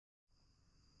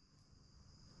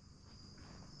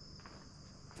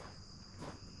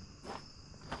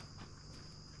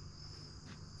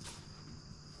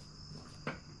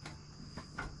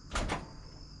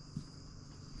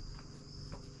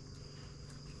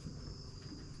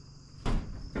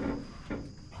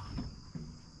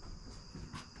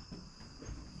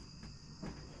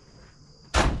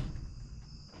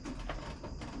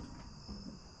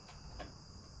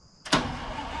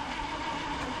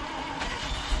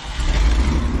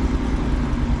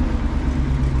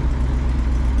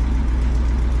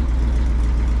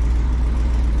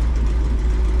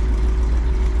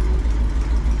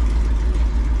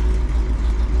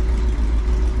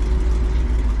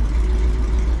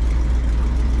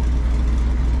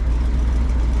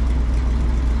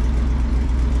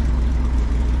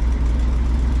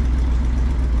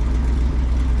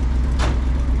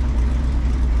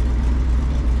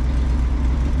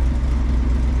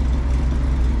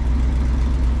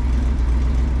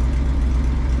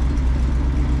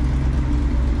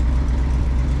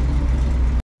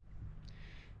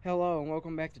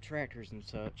back to tractors and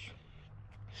such.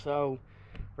 So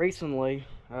recently,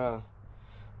 I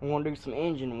want to do some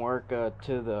engine work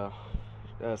to the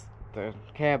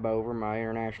cab over my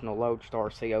International Loadstar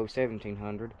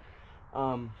CO-1700.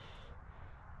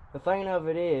 The thing of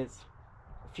it is,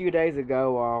 a few days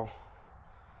ago,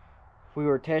 we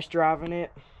were test driving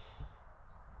it.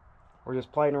 We're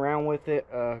just playing around with it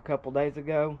a couple days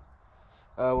ago.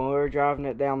 When we were driving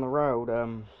it down the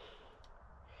road,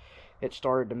 it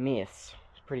started to miss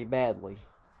pretty badly,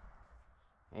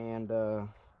 and the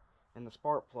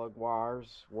spark plug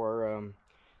wires were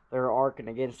they were arcing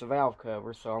against the valve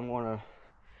cover. So I'm going to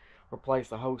replace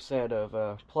the whole set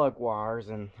of plug wires,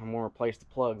 and I'm going to replace the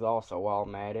plugs also while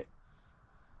I'm at it.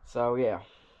 So yeah,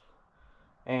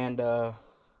 and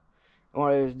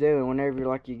what it was doing, whenever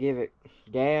you give it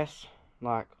gas,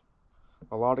 like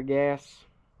a lot of gas,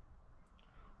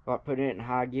 like putting it in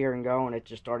high gear and going, it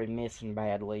just started missing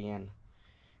badly.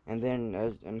 And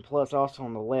then and plus also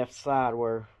on the left side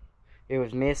where it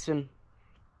was missing,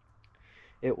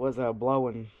 it was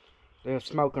blowing, it was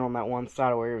smoking on that one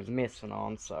side where it was missing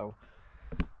on. So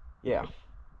yeah,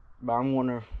 but I'm going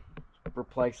to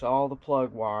replace all the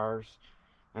plug wires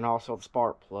and also the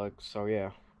spark plugs. So yeah,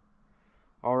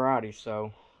 alrighty,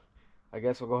 so I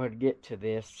guess we'll go ahead and get to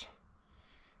this.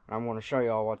 I'm going to show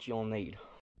y'all what you'll need.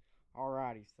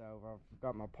 Alrighty, so I've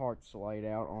got my parts laid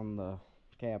out on the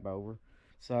cab over.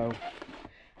 So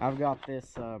I've got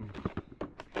this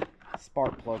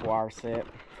spark plug wire set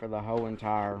for the whole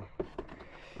entire.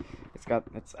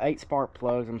 It's 8 spark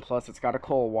plugs, and plus it's got a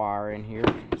coil wire in here,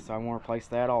 so I'm going to replace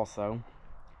that also.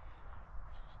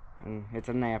 And it's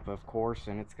a Napa, of course,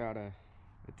 and it's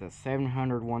a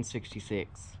 700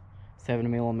 166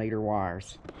 7mm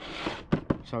wires.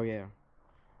 So yeah.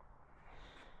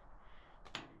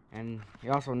 And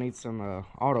you also need some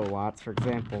auto lights. For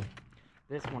example,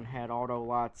 this one had auto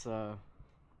light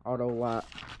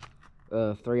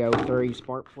 303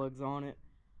 spark plugs on it,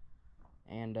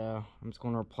 and I'm just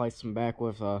going to replace them back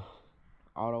with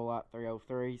auto light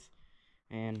 303s,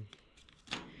 and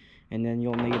then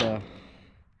you'll need a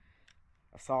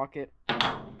socket.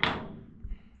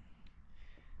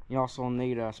 You also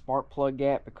need a spark plug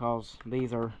gap, because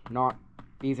these are not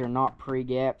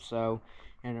pre-gapped. So,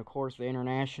 and of course the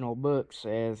international book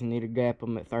says you need to gap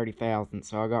them at 30 thousandths.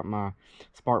 So I got my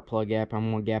spark plug gap.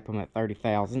 I'm going to gap them at 30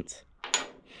 thousandths.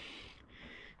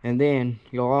 And then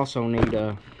you'll also need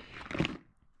a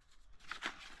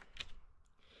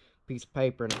piece of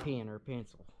paper and a pen or a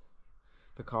pencil,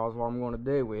 because what I'm going to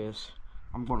do is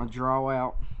I'm going to draw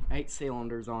out 8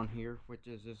 cylinders on here, which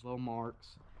is just little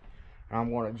marks. And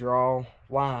I'm going to draw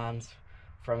lines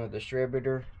from the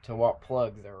distributor to what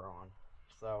plugs they're on.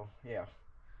 So yeah.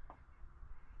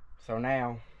 So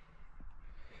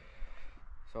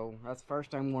that's the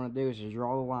first thing I'm going to do, is just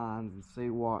draw the lines and see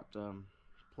what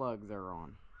plugs they're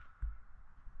on.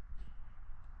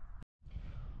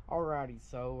 Alrighty,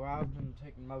 so I've been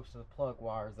taking most of the plug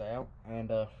wires out,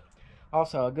 and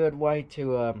also a good way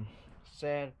to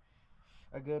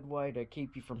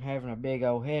keep you from having a big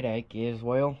old headache is,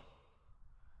 well,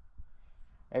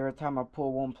 every time I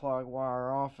pull one plug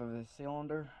wire off of the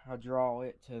cylinder, I draw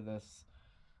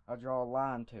a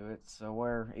line to it, so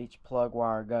where each plug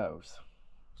wire goes.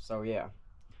 So yeah.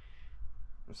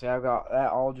 See, I've got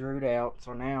that all drewed out.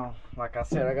 So now, like I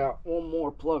said, I got one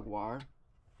more plug wire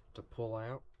to pull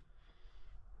out.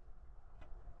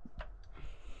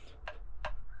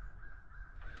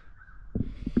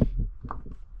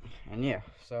 And yeah,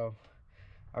 so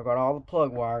I've got all the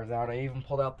plug wires out. I even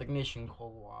pulled out the ignition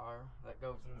coil wire that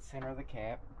goes in the center of the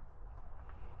cap.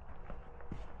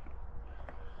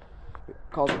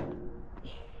 Because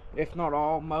if not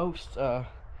all, most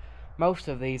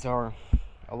of these are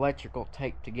electrical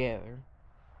taped together,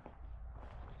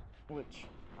 which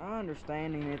I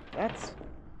understand, and that's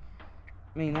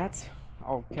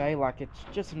okay. Like, it's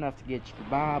just enough to get you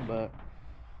by, but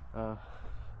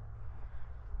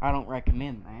I don't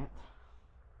recommend that.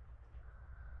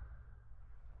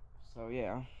 So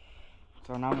yeah.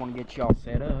 So now I'm gonna get y'all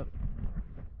set up.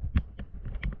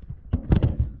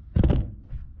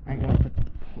 I ain't gonna put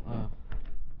the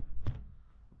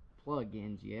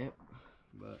plug-ins yet,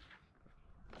 but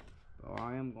what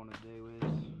I am gonna do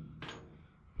is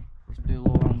let's do a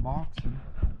little unboxing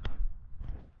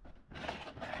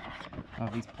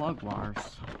of these plug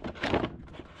wires.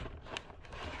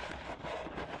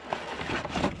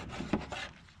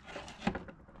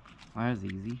 Well, that's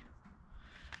easy.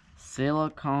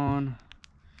 Silicon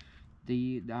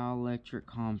dielectric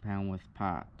compound with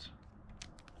pipe.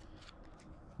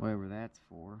 Whatever that's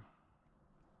for.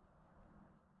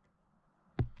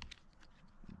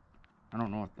 I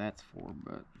don't know what that's for,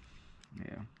 but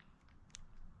Yeah.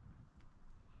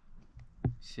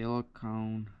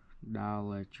 Silicone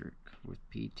dielectric with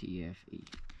PTFE.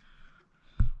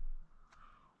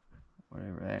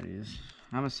 Whatever that is.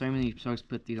 I'm assuming you're supposed to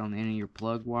put these on the end of your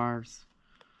plug wires.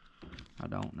 I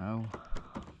don't know.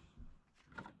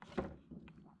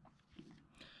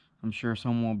 I'm sure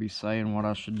someone will be saying what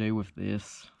I should do with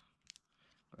this,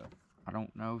 but I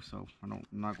don't know, so I'm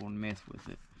not going to mess with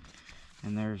it.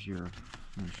 And there's your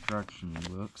instruction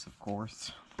books, of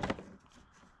course.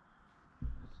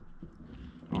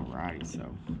 Alrighty,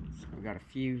 so we got a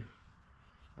few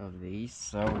of these,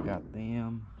 so we got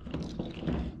them. So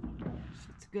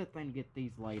it's a good thing to get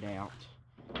these laid out.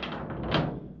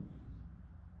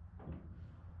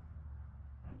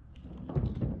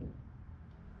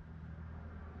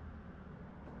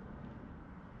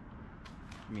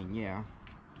 I mean, yeah.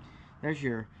 There's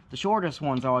the shortest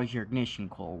one's always your ignition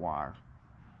coil wire.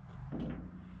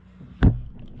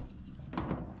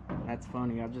 That's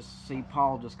funny, I just see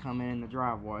Paul just come in the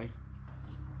driveway.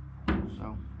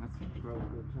 So, that's really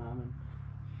good timing.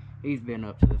 He's been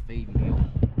up to the feed mill.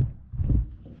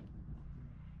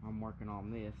 I'm working on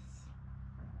this.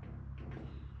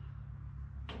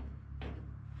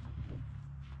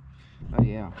 Oh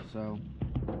yeah, so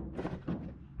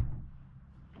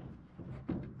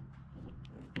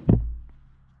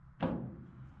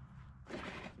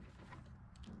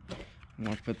I'm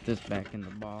gonna put this back in the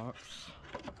box.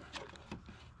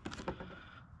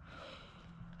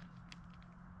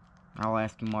 I'll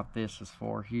ask him what this is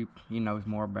for. He knows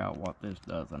more about what this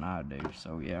does than I do,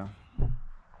 so yeah.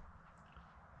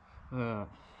 Let's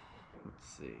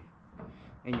see.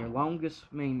 And your longest,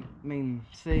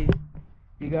 see,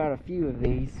 you got a few of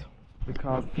these,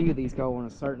 because a few of these go on a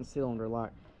certain cylinder,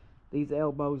 like these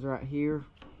elbows right here,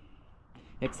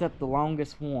 except the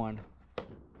longest one.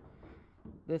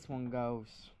 This one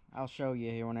goes, I'll show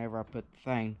you here whenever I put the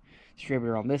thing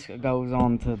distributor on. This goes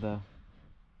on to the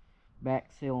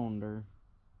back cylinder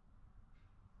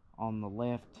on the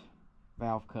left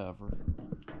valve cover.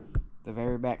 The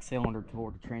very back cylinder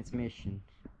toward the transmission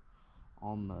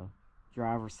on the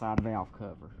driver's side valve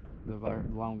cover. The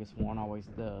longest one always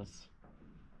does.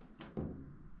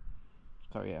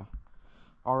 So yeah.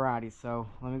 Alrighty, so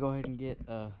let me go ahead and get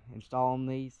installing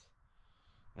these.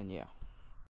 And yeah.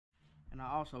 And I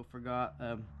also forgot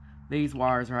these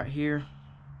wires right here,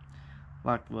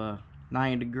 like the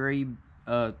 90-degree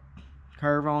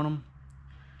curve on them.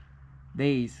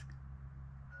 These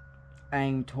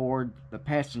aim toward the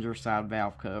passenger side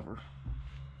valve cover.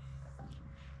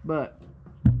 But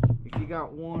if you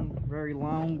got one very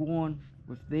long one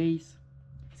with these,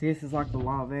 see, this is like the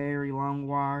very long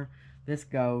wire. This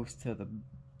goes to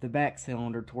the back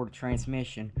cylinder toward the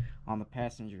transmission on the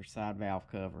passenger side valve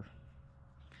cover,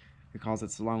 because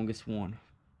it's the longest one.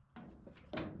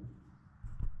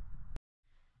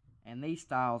 And these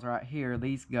styles right here,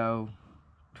 these go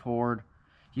toward,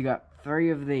 you got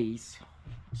 3 of these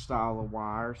style of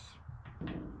wires.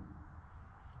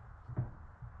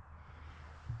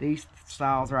 These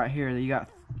styles right here, you got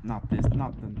not this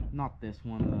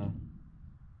one,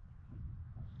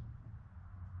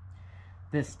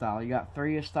 this style. You got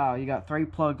 3 of style. You got 3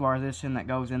 plug wires. This that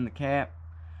goes in the cap.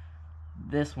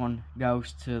 This one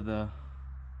goes to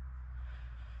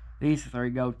these 3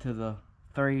 go to the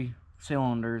 3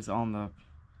 cylinders on the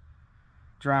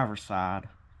driver's side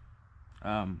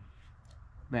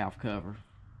valve cover.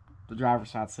 The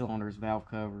driver's side cylinders, valve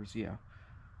covers, yeah.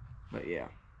 But yeah.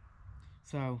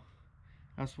 So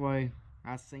that's the way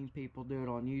I've seen people do it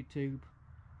on YouTube.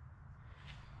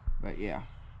 But yeah.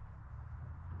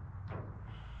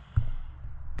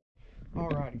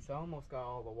 Alrighty, so I almost got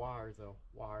all the wires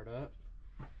wired up.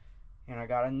 And I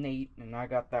got a neat, and I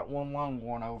got that one long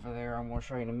one over there I'm going to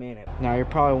show you in a minute. Now you're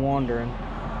probably wondering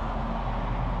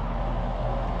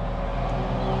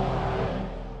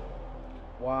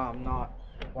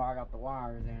why I got the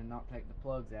wires in and not take the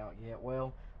plugs out yet.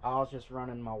 Well, I was just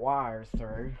running my wires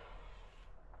through,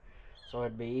 so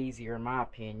it'd be easier in my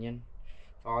opinion.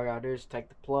 So all I gotta do is take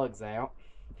the plugs out.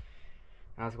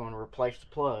 I was going to replace the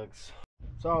plugs.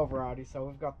 So alrighty, so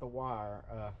we've got the wire,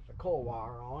 the coil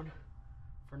wire on.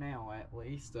 For now, at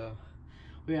least.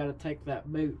 We had to take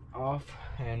that boot off,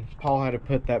 and Paul had to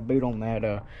put that boot on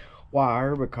that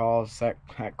wire, because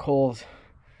that coil's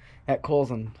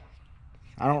and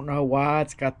I don't know why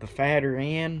it's got the fatter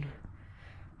end,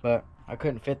 but I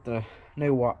couldn't fit the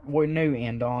new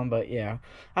end on. But yeah,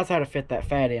 I just had to fit that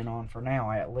fat end on for now,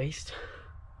 at least.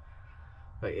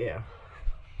 But yeah,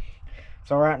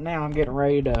 so right now I'm getting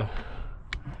ready to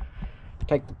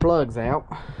take the plugs out.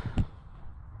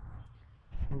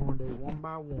 We're going to do one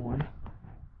by one.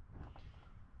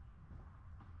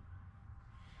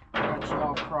 actually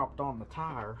all propped on the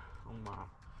tire,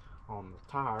 on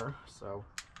the tire. So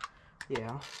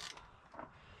yeah.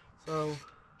 So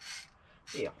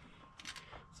yeah.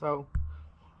 So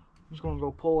I'm just gonna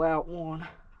go pull out one.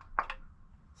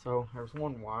 So there's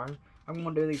one wire. I'm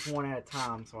gonna do these one at a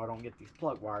time so I don't get these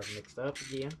plug wires mixed up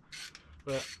again.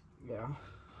 But yeah.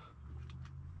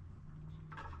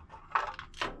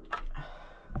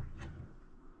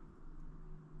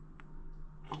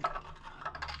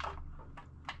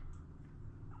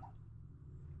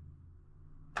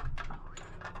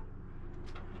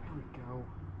 There we go.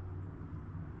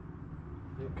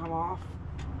 Did it come off?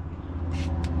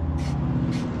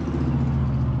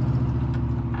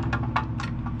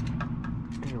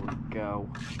 There we go.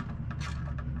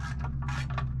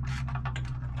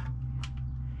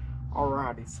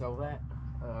 Alrighty, so that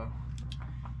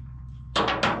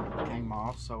came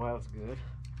off, so that was good.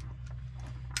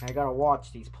 And I gotta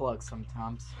watch these plugs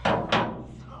sometimes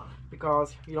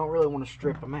because you don't really want to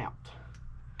strip them out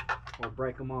or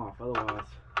break them off, otherwise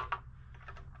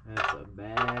that's a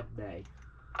bad day.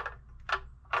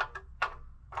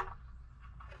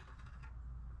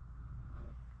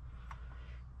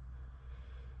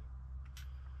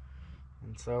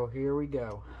 And so here we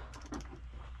go.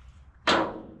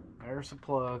 There's the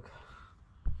plug.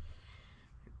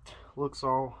 It looks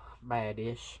all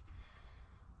bad-ish.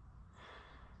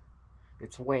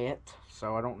 It's wet,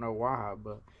 so I don't know why,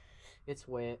 but it's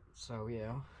wet, so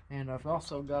yeah. And I've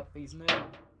also got these new,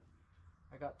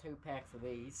 I got 2 packs of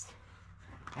these.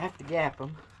 I have to gap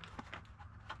them.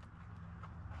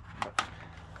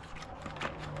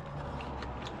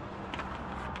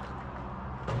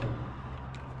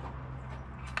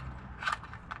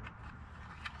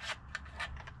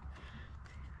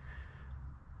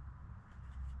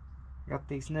 Got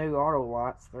these new auto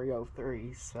lights,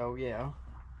 303s, so yeah.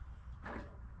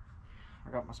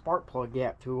 I got my spark plug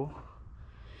gap tool,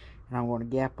 and I'm going to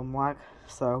gap them like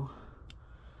so.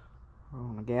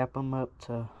 I'm going to gap them up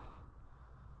to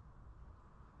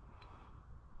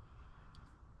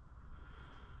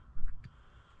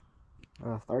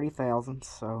 30 thousandths,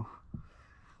 so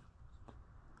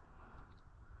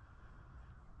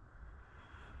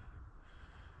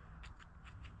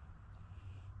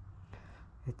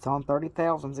it's on 30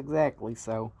 thousandths exactly,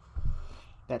 so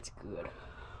that's good.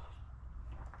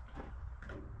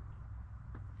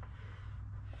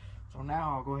 So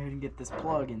now I'll go ahead and get this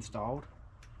plug installed.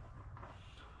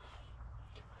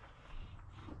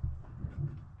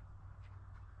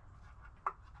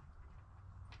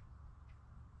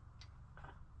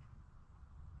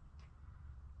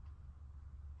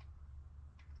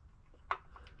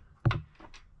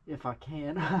 If I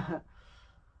can.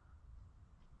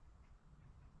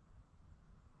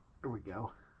 There we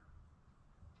go.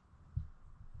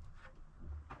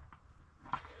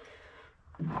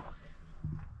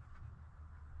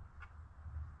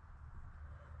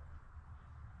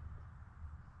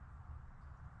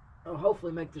 It'll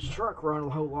hopefully make this truck run a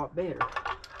whole lot better.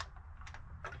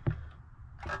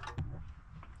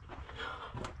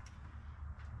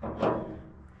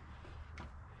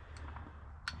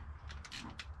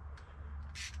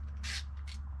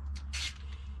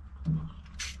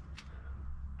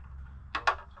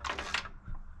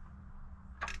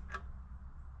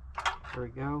 There we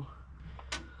go.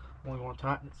 Only want to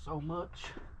tighten it so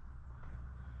much.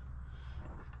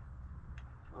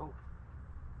 Oh.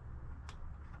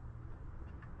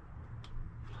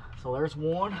 So there's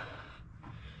one.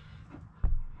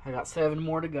 I got 7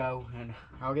 more to go, and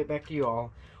I'll get back to you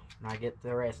all when I get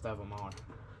the rest of them on.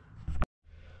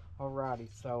 Alrighty,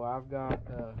 so I've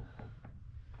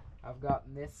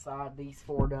gotten this side, these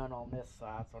 4 done on this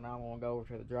side. So now I'm gonna go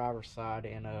over to the driver's side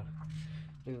and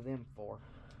do them 4.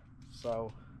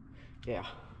 So yeah.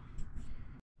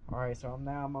 Alright, so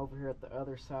I'm over here at the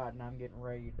other side, and I'm getting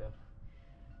ready to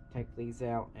take these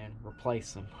out and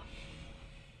replace them.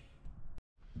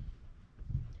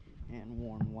 And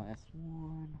one last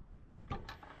one.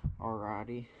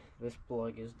 Alrighty, this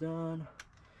plug is done.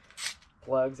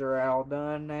 Plugs are all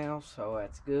done now, so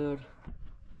that's good.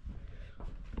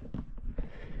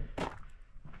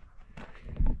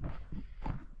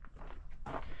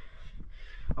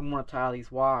 I'm gonna tie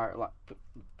these wires, like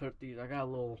put these. I got a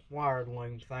little wire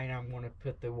loom thing. I'm gonna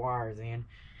put the wires in,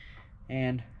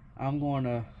 and I'm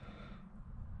gonna.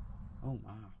 Oh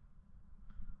my,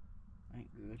 ain't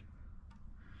good.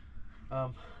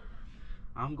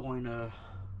 I'm going to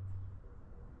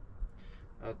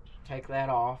take that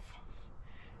off.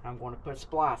 I'm going to put a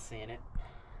splice in it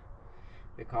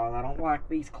because I don't like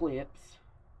these clips,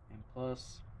 and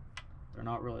plus they're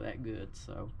not really that good.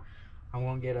 So I'm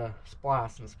going to get a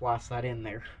splice and splice that in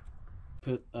there.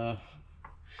 Put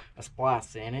a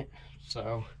splice in it.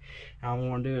 So all I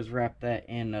want to do is wrap that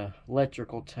in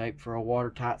electrical tape for a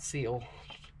watertight seal.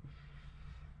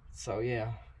 So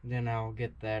yeah, then I'll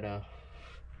get that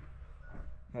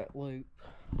that loop,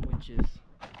 which is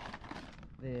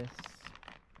this,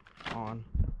 on,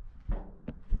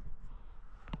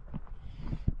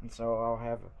 and so I'll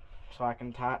have, so I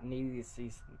can tighten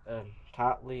these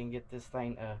tightly and get this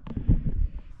thing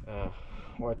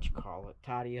what you call it,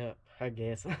 tidy up, I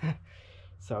guess.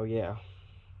 So yeah,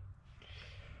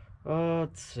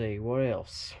 let's see what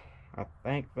else. I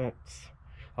think that's,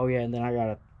 oh yeah, and then I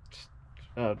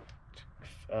gotta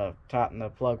tighten the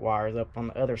plug wires up on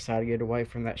the other side to get away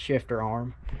from that shifter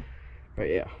arm. But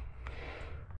yeah,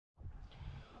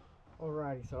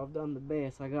 alrighty, so I've done the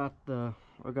best. I got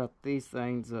these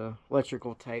things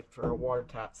electrical tape for a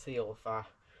watertight seal if I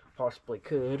possibly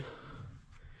could.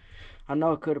 I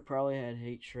know I could have probably had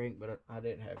heat shrink, but I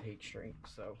didn't have heat shrink,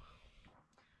 so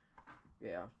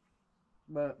yeah.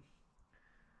 But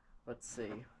let's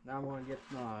see, now I'm going to get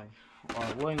my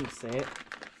wing set.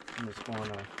 I'm just going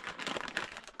to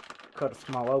cut a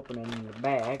small opening in the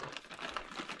bag.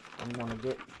 I'm going to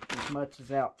get as much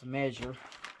as out to measure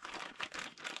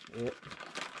it.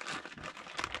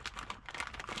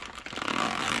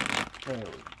 There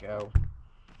we go.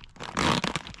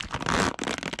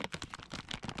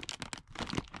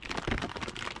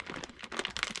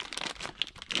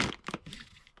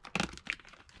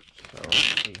 So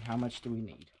let's see, how much do we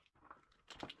need?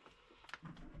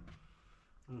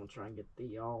 I'm gonna try and get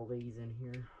all these in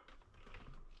here.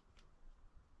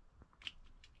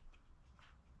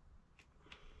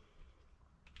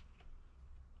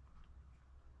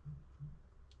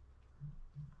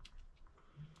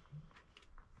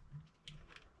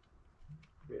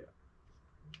 Yeah.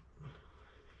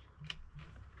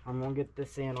 I'm gonna get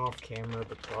this in off camera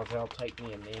because it'll take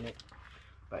me a minute.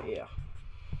 But yeah.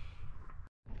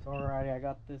 So alrighty, I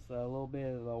got this little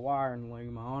bit of the wiring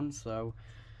loom on, so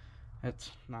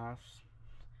that's nice.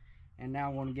 And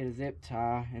now I want to get a zip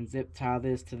tie and zip tie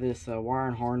this to this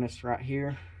wiring harness right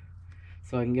here,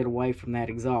 so I can get away from that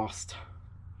exhaust.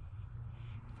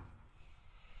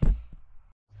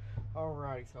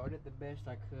 Alrighty, so I did the best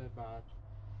I could by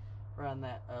running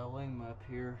that loom up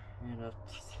here and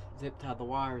zip tie the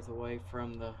wires away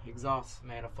from the exhaust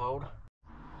manifold.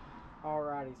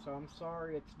 Alrighty, so I'm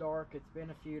sorry it's dark. It's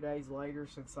been a few days later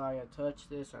since I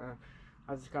touched this.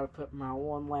 I just got to put my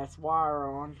one last wire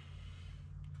on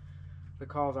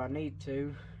because I need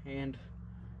to, and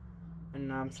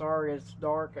I'm sorry it's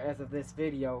dark as of this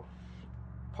video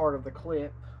part of the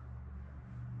clip,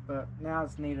 but now I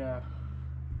just need to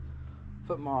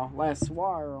put my last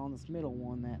wire on this middle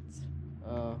one that's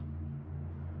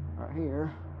right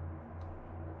here.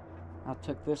 I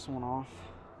took this one off.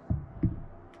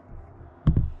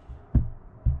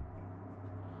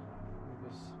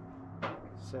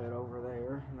 Just set it over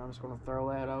there, and I'm just going to throw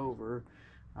that over.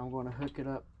 I'm going to hook it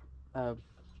up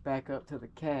back up to the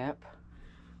cap,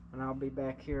 and I'll be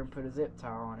back here and put a zip tie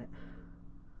on it.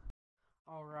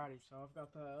 Alrighty, so I've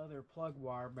got the other plug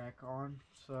wire back on,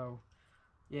 so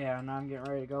yeah, and I'm getting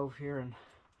ready to go over here and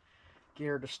get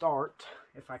her to start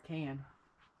if I can.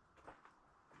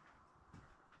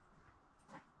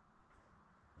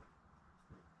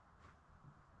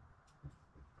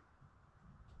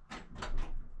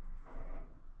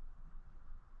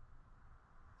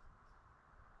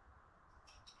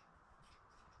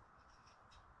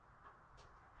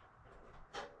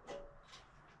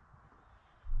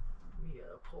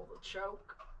 Pull the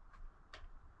choke.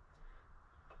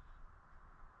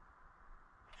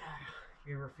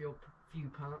 You ever feel a few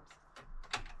pumps?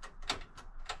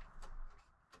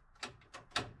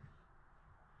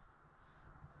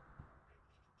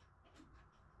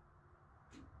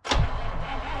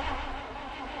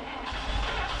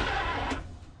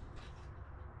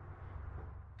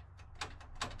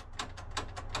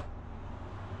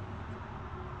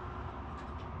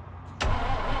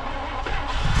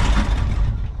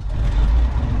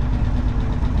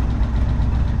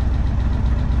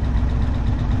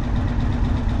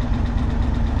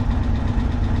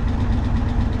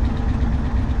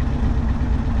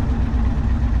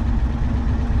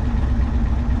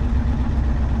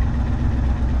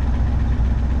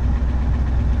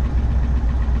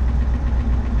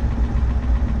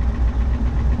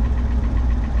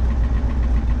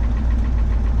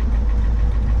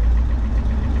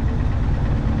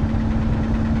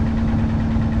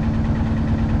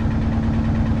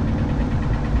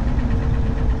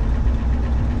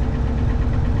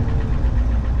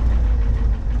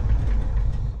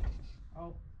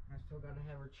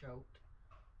 Choked.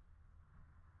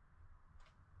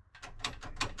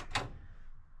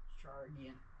 fire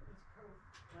again. It's cold.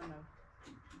 I know.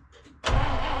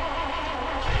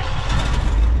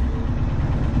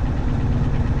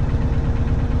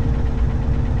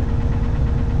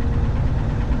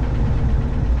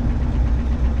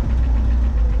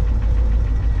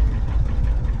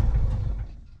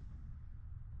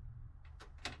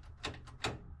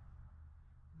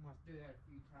 Must do that a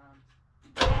few times.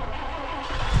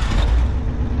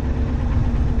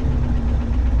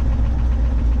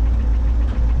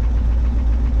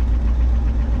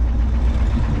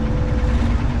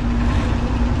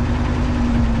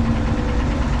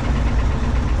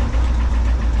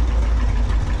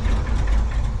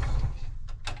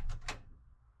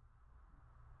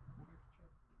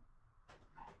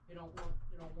 You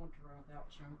don't want to run without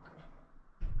choke.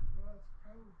 Well, it's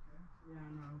cold, yeah, I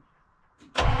know.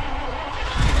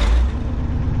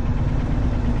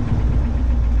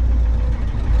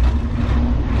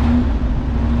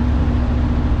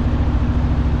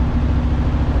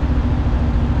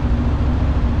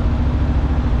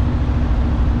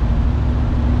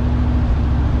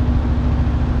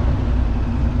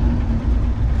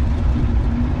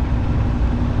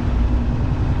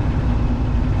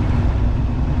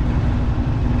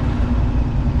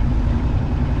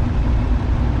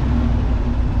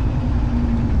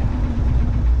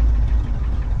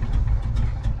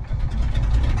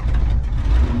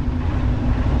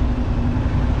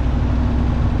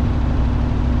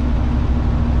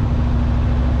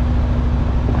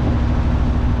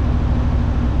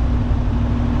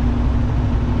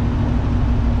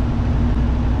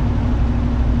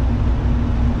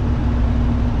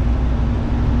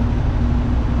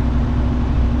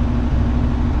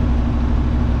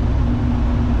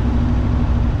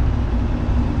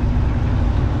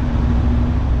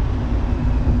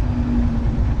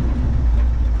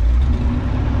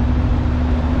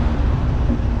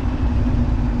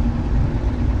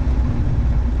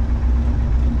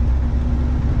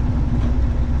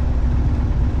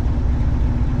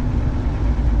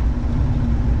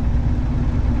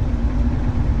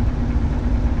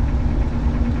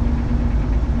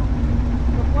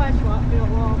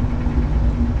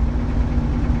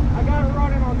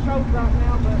 Right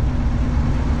now, but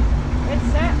it's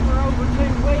sat for over 2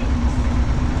 weeks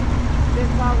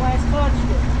since I last touched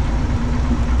it.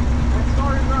 It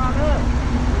started right up,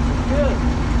 which is good.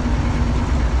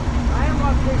 I am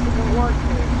like fixing to work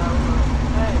here, so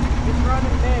hey, it's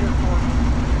running better for me.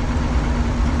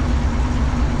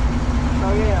 So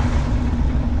yeah.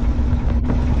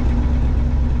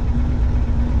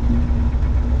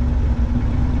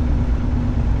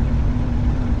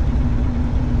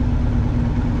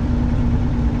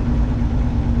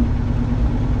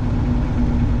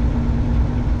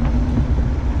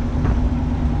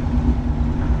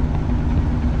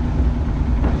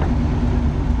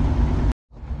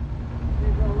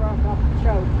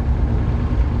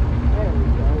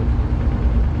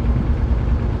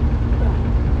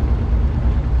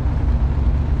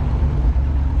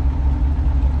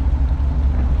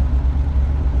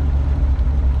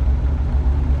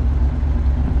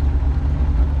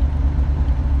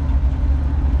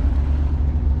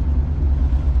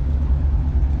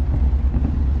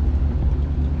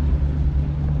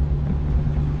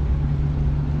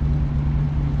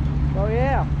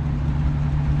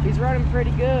 He's running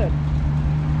pretty good.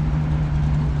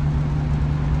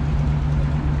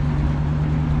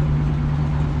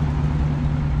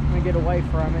 Let me get away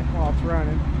from it while it's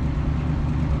running.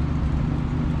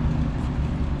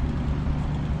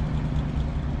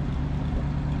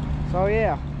 So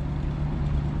yeah,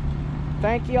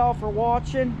 thank you all for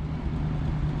watching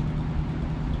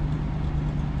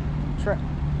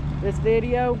this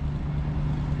video.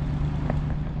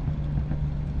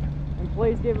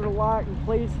 Please give it a like and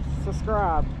please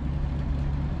subscribe.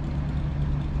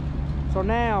 So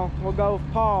now we'll go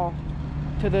with Paul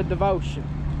to the devotion.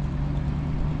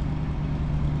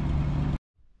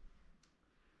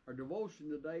 Our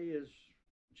devotion today is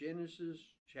Genesis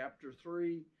chapter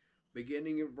 3,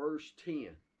 beginning in verse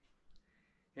 10.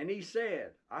 And he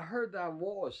said, I heard thy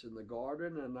voice in the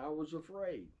garden, and I was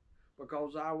afraid,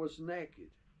 because I was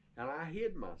naked, and I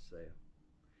hid myself.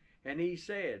 And he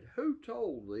said, Who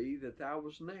told thee that thou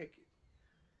wast naked?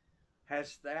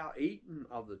 Hast thou eaten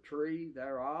of the tree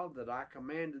thereof that I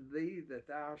commanded thee that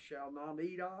thou shalt not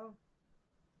eat of?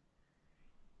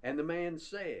 And the man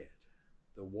said,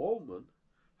 The woman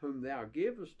whom thou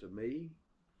givest to me,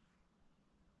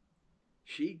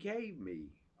 she gave me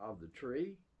of the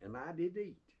tree, and I did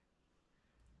eat.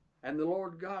 And the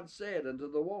Lord God said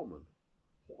unto the woman,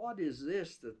 What is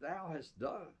this that thou hast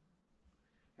done?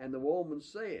 And the woman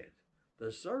said,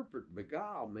 The serpent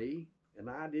beguiled me, and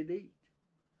I did eat.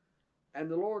 And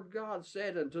the Lord God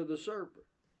said unto the serpent,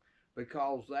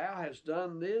 Because thou hast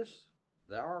done this,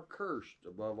 thou art cursed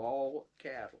above all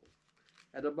cattle,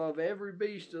 and above every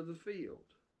beast of the field.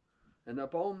 And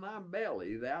upon thy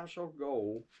belly thou shalt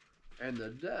go, and the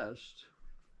dust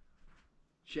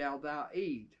shalt thou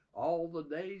eat all the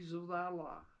days of thy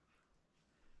life.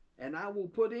 And I will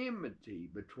put enmity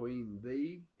between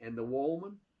thee and the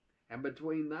woman, and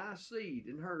between thy seed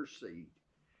and her seed.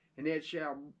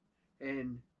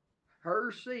 And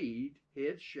her seed,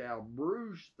 it shall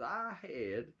bruise thy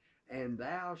head, and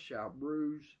thou shalt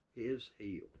bruise his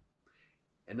heel.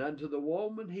 And unto the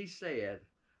woman he said,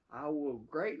 I will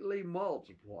greatly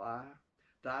multiply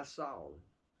thy sorrow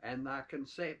and thy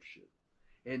conception.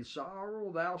 In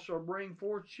sorrow thou shalt bring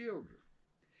forth children,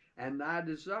 and thy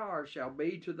desire shall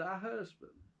be to thy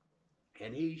husband,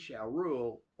 and he shall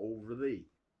rule over thee.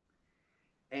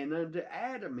 And unto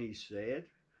Adam he said,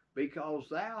 Because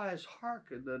thou hast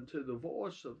hearkened unto the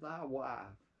voice of thy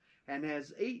wife, and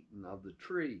hast eaten of the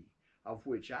tree of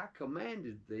which I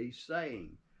commanded thee,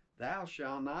 saying, Thou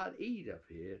shalt not eat of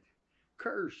it,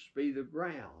 cursed be the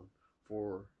ground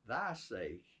for thy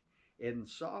sake. In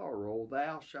sorrow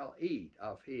thou shalt eat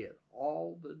of it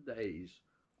all the days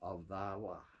of thy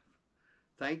life.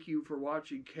 Thank you for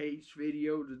watching Kate's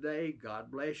video today.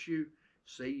 God bless you.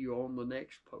 See you on the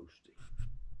next posting.